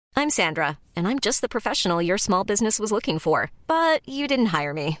I'm Sandra, and I'm just the professional your small business was looking for. But you didn't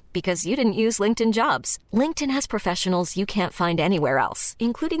hire me because you didn't use LinkedIn Jobs. LinkedIn has professionals you can't find anywhere else,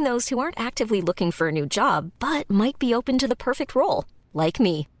 including those who aren't actively looking for a new job, but might be open to the perfect role, like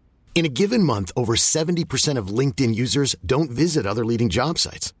me. In a given month, over 70% of LinkedIn users don't visit other leading job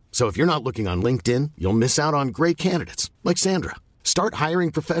sites. So if you're not looking on LinkedIn, you'll miss out on great candidates like Sandra. Start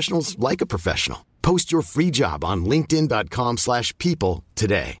hiring professionals like a professional. Post your free job on linkedin.com/people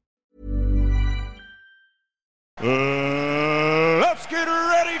today. Let's get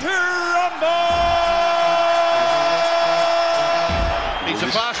ready to rumble! He's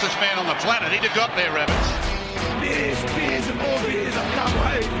the fastest man on the planet. He'd have got there, Rabbits. Beers and more beers. I can't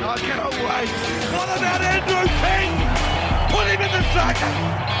wait. I cannot wait. What about Andrew King? Put him in the circus.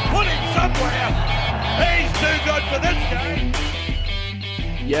 Put him somewhere. He's too good for this game.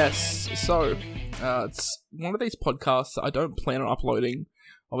 Yes, so it's one of these podcasts that I don't plan on uploading.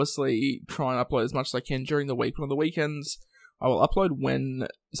 Obviously, try and upload as much as I can during the week, but on the weekends, I will upload when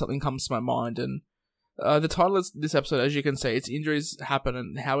something comes to my mind. And the title of this episode, as you can see, it's injuries happen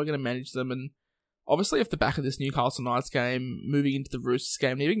and how we're going to manage them. And obviously, off the back of this Newcastle Knights game, moving into the Roosters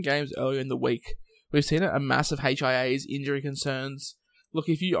game, and even games earlier in the week, we've seen a massive HIAs, injury concerns. Look,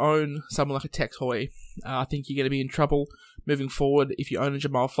 if you own someone like a Tex Hoy, I think you're going to be in trouble moving forward. If you own a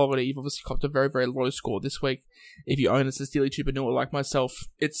Jamal Fogarty, you've obviously copped a very, very low score this week. If you own a Cecilia Tupanua like myself,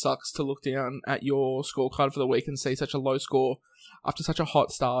 it sucks to look down at your scorecard for the week and see such a low score after such a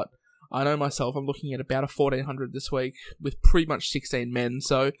hot start. I know myself, I'm looking at about a 1400 this week with pretty much 16 men.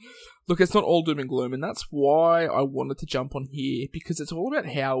 So, look, it's not all doom and gloom, and that's why I wanted to jump on here, because it's all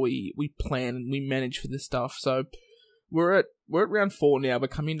about how we plan and we manage for this stuff. So, we're at round 4 now. We're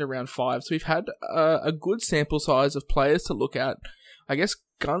coming into round 5. So we've had a good sample size of players to look at. I guess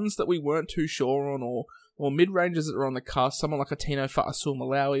guns that we weren't too sure on, or mid-rangers that are on the cusp. Someone like a Tino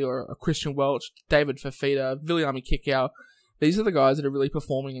Fa'asul-Malawi or a Christian Welch, David Fafita, Viliami Kikau. These are the guys that are really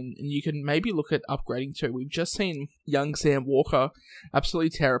performing, and you can maybe look at upgrading to. We've just seen young Sam Walker absolutely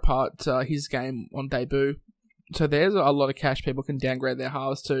tear apart his game on debut. So there's a lot of cash people can downgrade their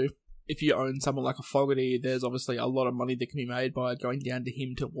halves to. If you own someone like a Fogarty, there's obviously a lot of money that can be made by going down to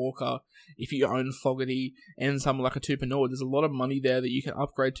him to Walker. If you own Fogarty and someone like a Tupanua, there's a lot of money there that you can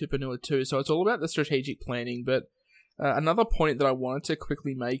upgrade Tupanua to. So it's all about the strategic planning. But another point that I wanted to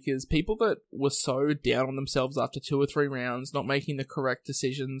quickly make is people that were so down on themselves after 2 or 3 rounds, not making the correct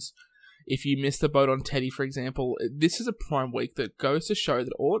decisions. If you missed the boat on Teddy, for example, this is a prime week that goes to show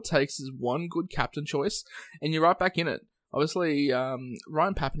that all it takes is one good captain choice, and you're right back in it. Obviously,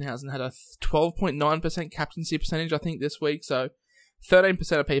 Ryan Pappenhausen had a 12.9% captaincy percentage, I think, this week, so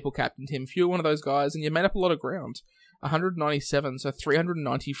 13% of people captained him. If you were one of those guys, and you made up a lot of ground. 197, so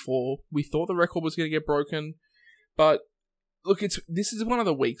 394. We thought the record was going to get broken, but look, this is one of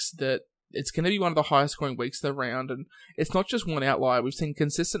the weeks that it's going to be one of the highest scoring weeks of the round, and it's not just one outlier. We've seen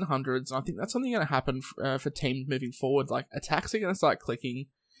consistent hundreds, and I think that's something going to happen for teams moving forward. Like, attacks are going to start clicking,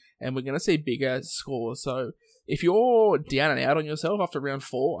 and we're going to see bigger scores. So if you're down and out on yourself after round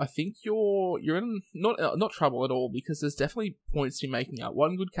 4, I think you're in not trouble at all, because there's definitely points to be making up.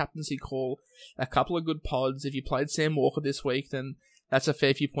 One good captaincy call, a couple of good pods. If you played Sam Walker this week, then that's a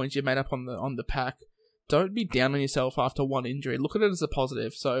fair few points you made up on the pack. Don't be down on yourself after one injury. Look at it as a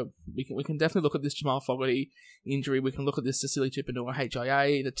positive. So we can definitely look at this Jamal Fogarty injury. We can look at this Cecilia Tupanua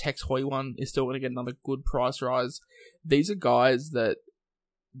HIA. The Tex Hoy one is still going to get another good price rise. These are guys that,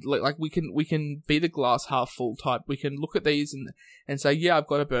 like we can be the glass half full type. We can look at these and say, yeah, I've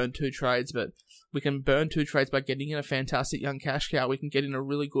got to burn 2 trades, but we can burn 2 trades by getting in a fantastic young cash cow. We can get in a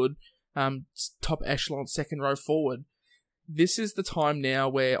really good top echelon second row forward. This is the time now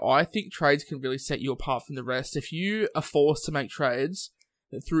where I think trades can really set you apart from the rest. If you are forced to make trades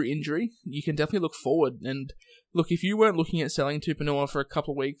through injury, you can definitely look forward. And look, if you weren't looking at selling Tupanua for a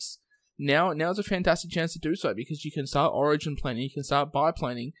couple of weeks, now's a fantastic chance to do so, because you can start origin planning, you can start buy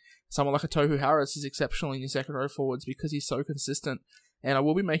planning. Someone like a Tohu Harris is exceptional in your second row forwards because he's so consistent. And I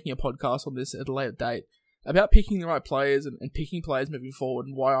will be making a podcast on this at a later date about picking the right players and picking players moving forward,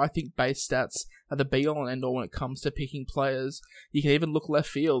 and why I think base stats are the be-all and end-all when it comes to picking players. You can even look left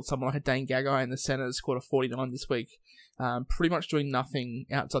field. Someone like a Dane Gagai in the centre scored a 49 this week, pretty much doing nothing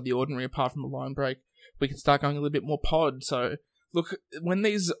outside the ordinary apart from a line break. We can start going a little bit more pod. So, look, when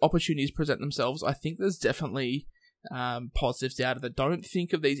these opportunities present themselves, I think there's definitely positives out of it. Don't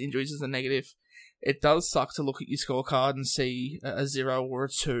think of these injuries as a negative. It does suck to look at your scorecard and see a 0 or a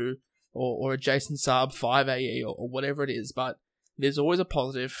 2, or a Jason Saab 5 AE or whatever it is, but there's always a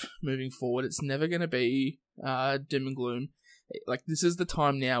positive moving forward. It's never going to be doom and gloom. Like, this is the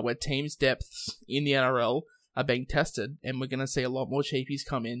time now where teams' depth in the NRL are being tested, and we're going to see a lot more cheapies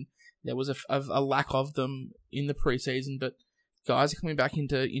come in. There was a lack of them in the preseason, but guys are coming back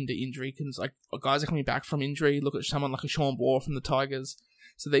into injury. Like, guys are coming back from injury. Look at someone like a Sean Bohr from the Tigers.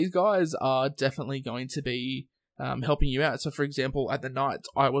 So these guys are definitely going to be helping you out. So, for example, at the Knights,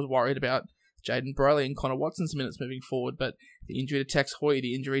 I was worried about Jaden Brolly and Connor Watson's minutes moving forward, but the injury to Tex Hoy,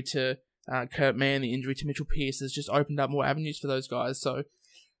 the injury to Kurt Mann, the injury to Mitchell Pearce has just opened up more avenues for those guys. So,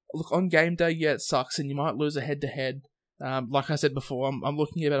 look, on game day, yeah, it sucks, and you might lose a head-to-head. Like I said before, I'm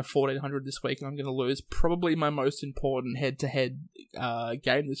looking at about a 1,400 this week, and I'm going to lose probably my most important head-to-head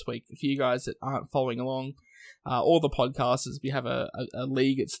game this week. For you guys that aren't following along, all the podcasters, we have a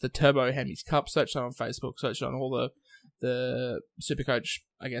league. It's the Turbo Hammies Cup. Search it on Facebook. Search it on all the Supercoach,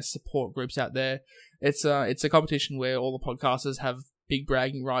 I guess, support groups out there. It's a competition where all the podcasters have big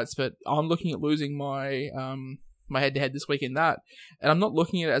bragging rights, but I'm looking at losing my my head-to-head this week in that, and I'm not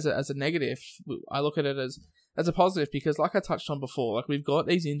looking at it as a negative. I look at it as a positive, because like I touched on before, like, we've got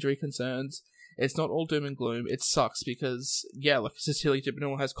these injury concerns. It's not all doom and gloom. It sucks because, yeah, like, Sitili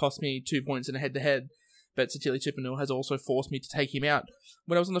Tupouniua has cost me 2 points in a head-to-head, but Sitili Tupouniua has also forced me to take him out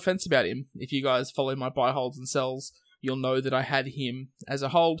when I was on the fence about him. If you guys follow my buy holds and sells, you'll know that I had him as a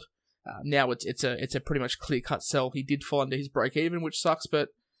hold. Now it's a pretty much clear-cut sell. He did fall under his break-even, which sucks, but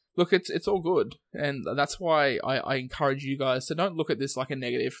look, it's all good, and that's why I encourage you guys to don't look at this like a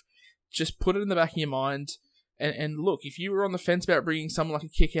negative. Just put it in the back of your mind. And look, if you were on the fence about bringing someone like a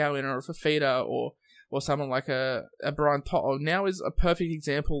Kikau in, or a Fafita, or someone like a Brian Toto, now is a perfect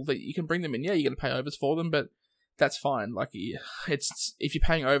example that you can bring them in. Yeah, you're going to pay overs for them, but that's fine. Like, it's, if you're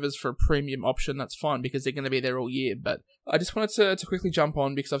paying overs for a premium option, that's fine, because they're going to be there all year. But I just wanted to quickly jump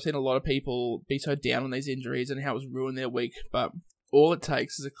on, because I've seen a lot of people be so down on these injuries and how it's ruined their week. But all it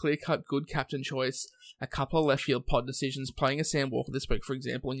takes is a clear-cut good captain choice, a couple of left field pod decisions, playing a Sam Walker this week, for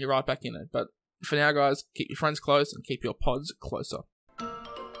example, and you're right back in it. But for now, guys, keep your friends close and keep your pods closer.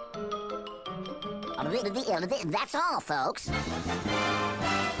 That's all, folks.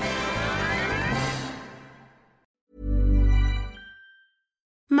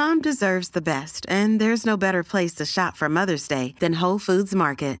 Mom deserves the best, and there's no better place to shop for Mother's Day than Whole Foods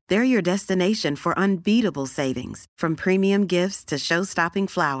Market. They're your destination for unbeatable savings, from premium gifts to show-stopping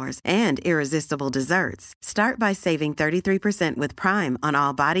flowers and irresistible desserts. Start by saving 33% with Prime on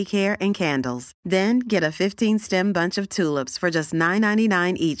all body care and candles. Then get a 15-stem bunch of tulips for just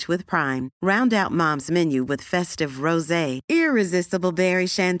 $9.99 each with Prime. Round out Mom's menu with festive rosé, irresistible berry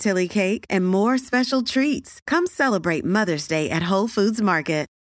chantilly cake, and more special treats. Come celebrate Mother's Day at Whole Foods Market.